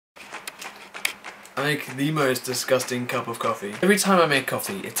I make the most disgusting cup of coffee. Every time I make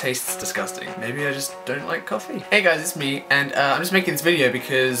coffee, it tastes disgusting. Maybe I just don't like coffee. Hey guys, it's me, and I'm just making this video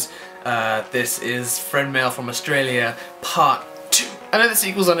because this is FriendMail from Australia Part 2. I know the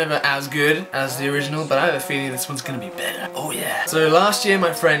sequels are never as good as the original, but I have a feeling this one's gonna be better. Oh yeah. So last year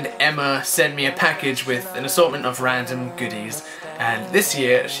my friend Emma sent me a package with an assortment of random goodies, and this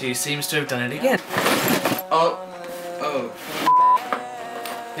year she seems to have done it again. Oh.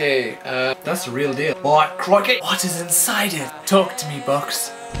 Hey, that's the real deal. What, crikey? What is inside it? Talk to me,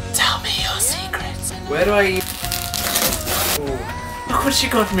 box. Tell me your secrets. Where do I eat? Oh. Look what she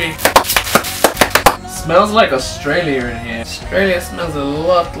got me. Smells like Australia in here. Australia smells a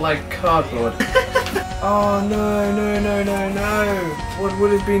lot like cardboard. Oh no, no, no, no, no. What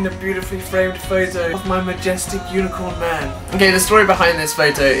would have been a beautifully framed photo of my majestic unicorn man. Okay, the story behind this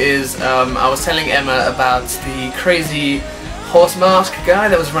photo is I was telling Emma about the crazy horse mask guy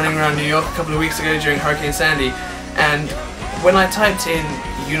that was running around New York a couple of weeks ago during Hurricane Sandy, and when I typed in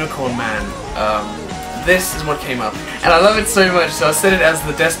unicorn man, this is what came up, and I love it so much, so I set it as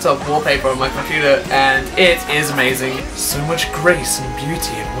the desktop wallpaper on my computer, and it is amazing. So much grace and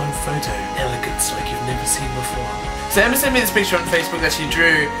beauty in one photo, elegance like you've never seen before. So Emma sent me this picture on Facebook that she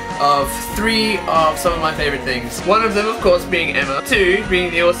drew of 3 of some of my favourite things. One of them, of course, being Emma, 2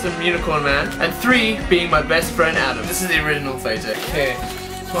 being the awesome unicorn man, and 3 being my best friend Adam. This is the original photo. Okay,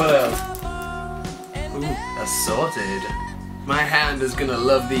 what else? Ooh, assorted. My hand is gonna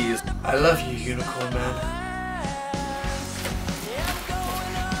love these. I love you, unicorn man.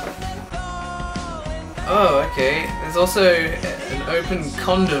 Oh, okay. There's also an open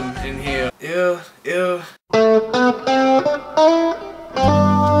condom in here. Ew, ew.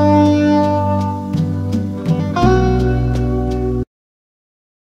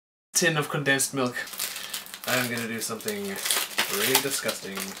 Tin of condensed milk. I'm gonna do something really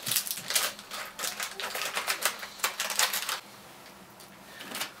disgusting.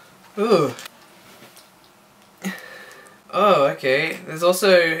 Ooh. Oh, okay. There's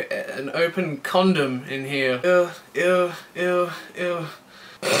also an open condom in here. Ew, ew, ew, ew.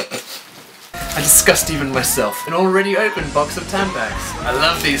 I disgust even myself. An already open box of Tampax. I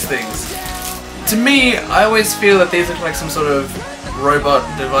love these things. To me, I always feel that these look like some sort of robot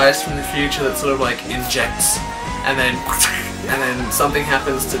device from the future that sort of like injects and then something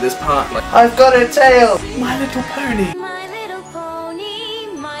happens to this part, like, I've got a tail! My Little Pony! My little pony,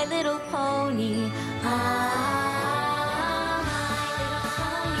 my little pony.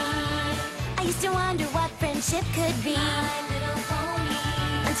 I used to wonder what friendship could be, my little pony,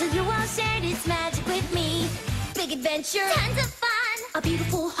 until you all shared its magic with me. Big adventure, tons of fun, a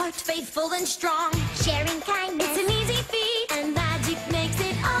beautiful heart, faithful and strong. Sharing kindness, it's an easy feat, and magic makes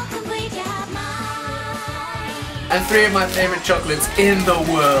it all complete. You have mine. And 3 of my favourite chocolates in the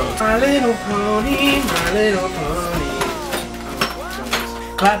world. My little pony, my little pony.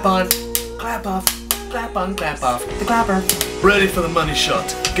 Clap on, clap off, clap on, clap off. The clapper. Ready for the money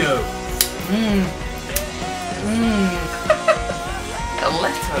shot. Go. A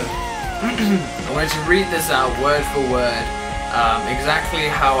letter. I'm going to read this out word for word, exactly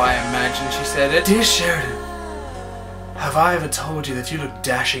how I imagine she said it. Dear Sheridan, have I ever told you that you look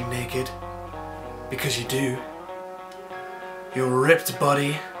dashing naked? Because you do. Your ripped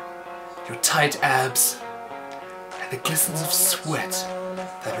body, your tight abs, and the glistens of sweat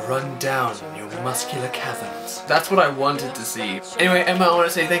that run down your muscular caverns. That's what I wanted to see. Anyway, Emma, I want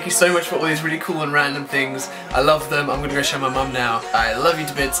to say thank you so much for all these really cool and random things. I love them. I'm gonna go show my mum now. I love you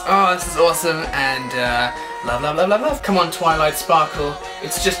to bits. Oh, this is awesome, and love, love, love, love, love. Come on, Twilight Sparkle.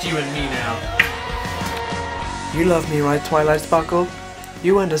 It's just you and me now. You love me, right, Twilight Sparkle?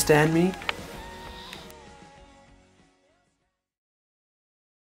 You understand me?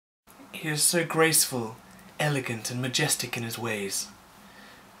 He is so graceful, elegant and majestic in his ways.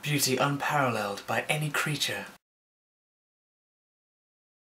 Beauty unparalleled by any creature.